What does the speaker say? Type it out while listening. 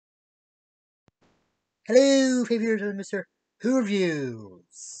Hello, favorite of Mr. Who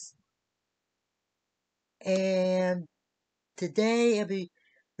reviews, and today I'll be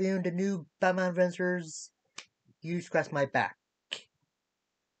reviewing the new Batman Adventures. You Scratch My Back,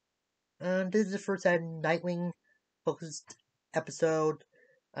 and this is the first Nightwing focused episode,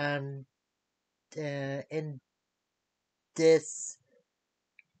 and in this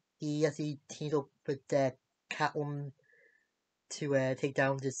he actually teamed up with Catwoman to take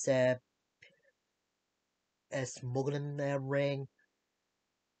down this smuggling ring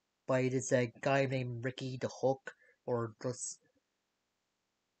by this guy named Ricky the Hook, or just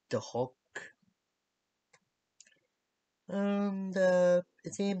the Hook. And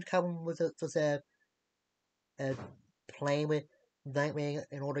it seems Calvin was just uh, playing with Nightwing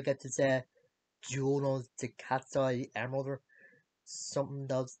in order to get this jewel on the cat's eye emerald or something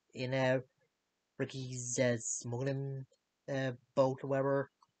that's in Ricky's smuggling boat or whatever.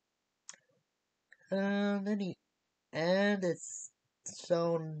 And then it's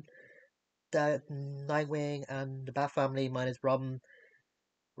shown that Nightwing and the Bat Family minus Robin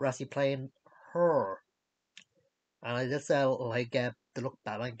were actually playing her. And I just like the look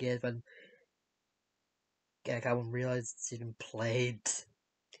Batman gives when Calvin realized she'd been played.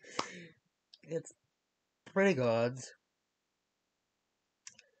 It's pretty good.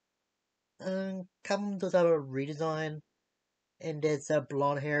 Cam does have a redesign. And it's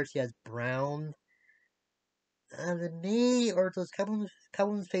blonde hair, she has brown. And the knee, or does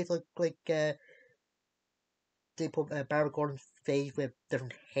Cam's face look like they put Barbara Gordon's face with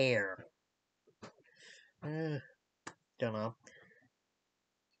different hair? Don't know.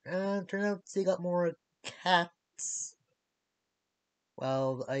 And turns out she got more cats.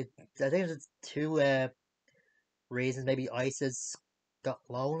 Well, I think it's two reasons. Maybe Isis got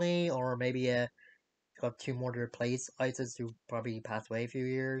lonely, or maybe got two more to replace Isis, who probably passed away a few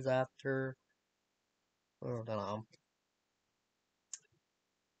years after. I don't know.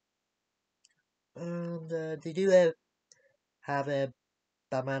 And they do have a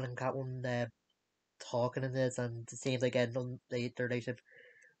Batman and Catwoman talking in this, and it seems like their relationship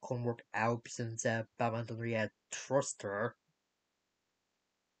couldn't work out since Batman doesn't really trust her.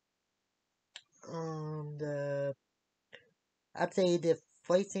 And I'd say the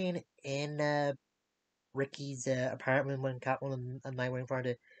fight scene in Ricky's apartment when Catwoman and Nightwing trying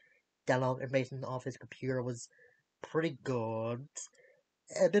to download information off his computer was pretty good.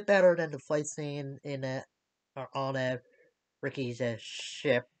 A bit better than the fight scene in on Ricky's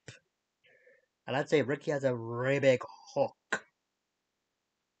ship. And I'd say Ricky has a really big hook.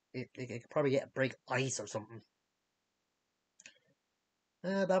 It could probably break ice or something.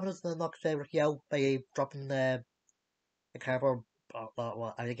 Batman's knocks Ricky out by dropping a cardboard,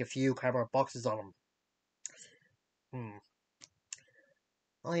 I think a few cardboard boxes on him. Hmm.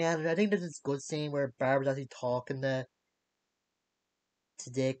 Oh yeah, and I think there's this good scene where Barbara's actually talking to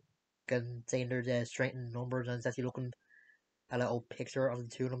Dick and saying there's straightened numbers, and it's actually looking at an old picture of the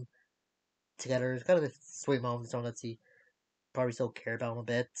two of them together. It's kind of a sweet moment, so that she probably still cared about him a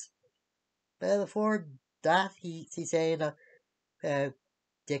bit. But before that, he's saying that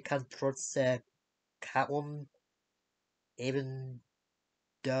Dick can't trust Catwoman, even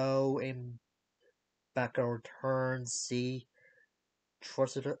though in Batgirl Returns she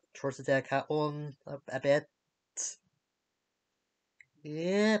trusted that Catwoman a bit.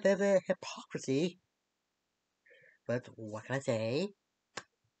 Yeah, a bit of a hypocrisy. But what can I say?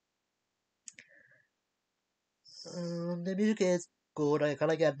 The music is good. I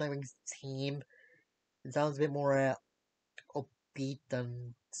kind of get Nightwing's theme. It sounds a bit more upbeat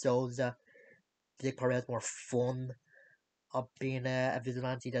than Soul's. Dick probably has more fun of being a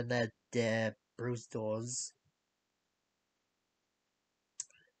vigilante than Bruce does.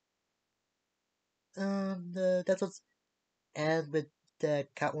 And that's what's end with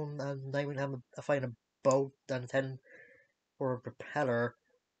Catwoman and Nightwing having a fight in a boat and it's heading for a propeller.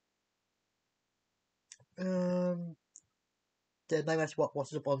 Um, the Nightwing actually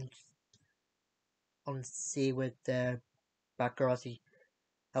washes up on sea with Batgirl as he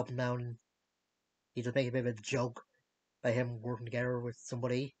helping him out, and he just makes a bit of a joke by him working together with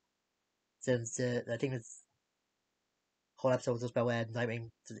somebody. Since I think this whole episode was just about Nightwing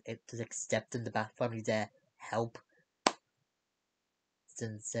just accepting the Bat family's help,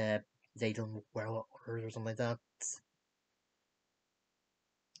 since they don't well orders or something like that.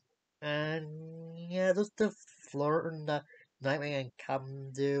 And yeah, just the flirting that Nightwing and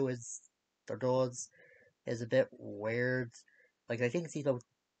Cam do is their does is a bit weird. Like I think he's about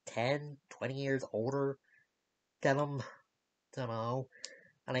 10, 20 years older than him. Don't know.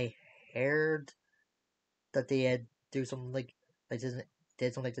 And I heard that they do something like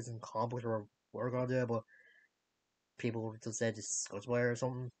did something like this in comics or we're gonna do it, but people just said discuss about it or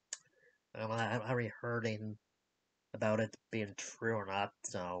something. I haven't really heard anything about it being true or not,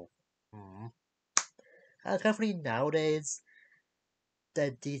 so. Hmm. Definitely nowadays,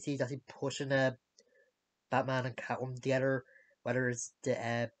 the DC is actually pushing Batman and Catwoman together, whether it's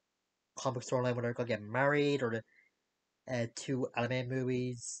the comic storyline where they're gonna get married, or the two anime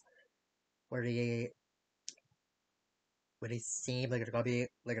movies where they seem like they're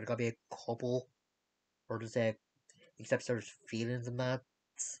gonna be a couple, or just accept their feelings and that.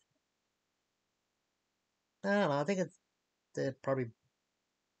 I don't know. I think it's probably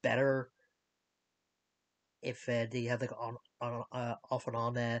better if they have like on off and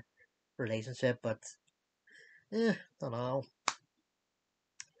on relationship, but don't know.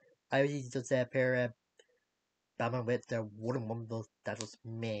 I usually just pair Batman with the Wooden One that was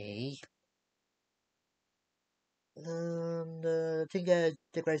me. And I think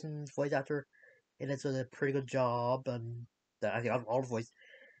Dick Grayson's voice actor in it does a pretty good job, and I think all the voice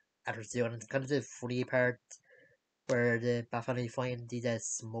actors do. And it's kind of the funny part where the Batman find these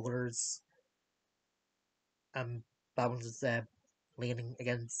smugglers, and Batman's just leaning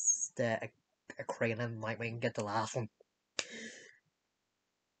against a crane and Nightwing get the last one.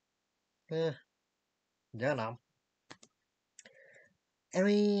 Yeah, yeah, no.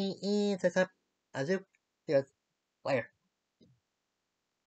 Anyway, that's up. As you, yeah, later.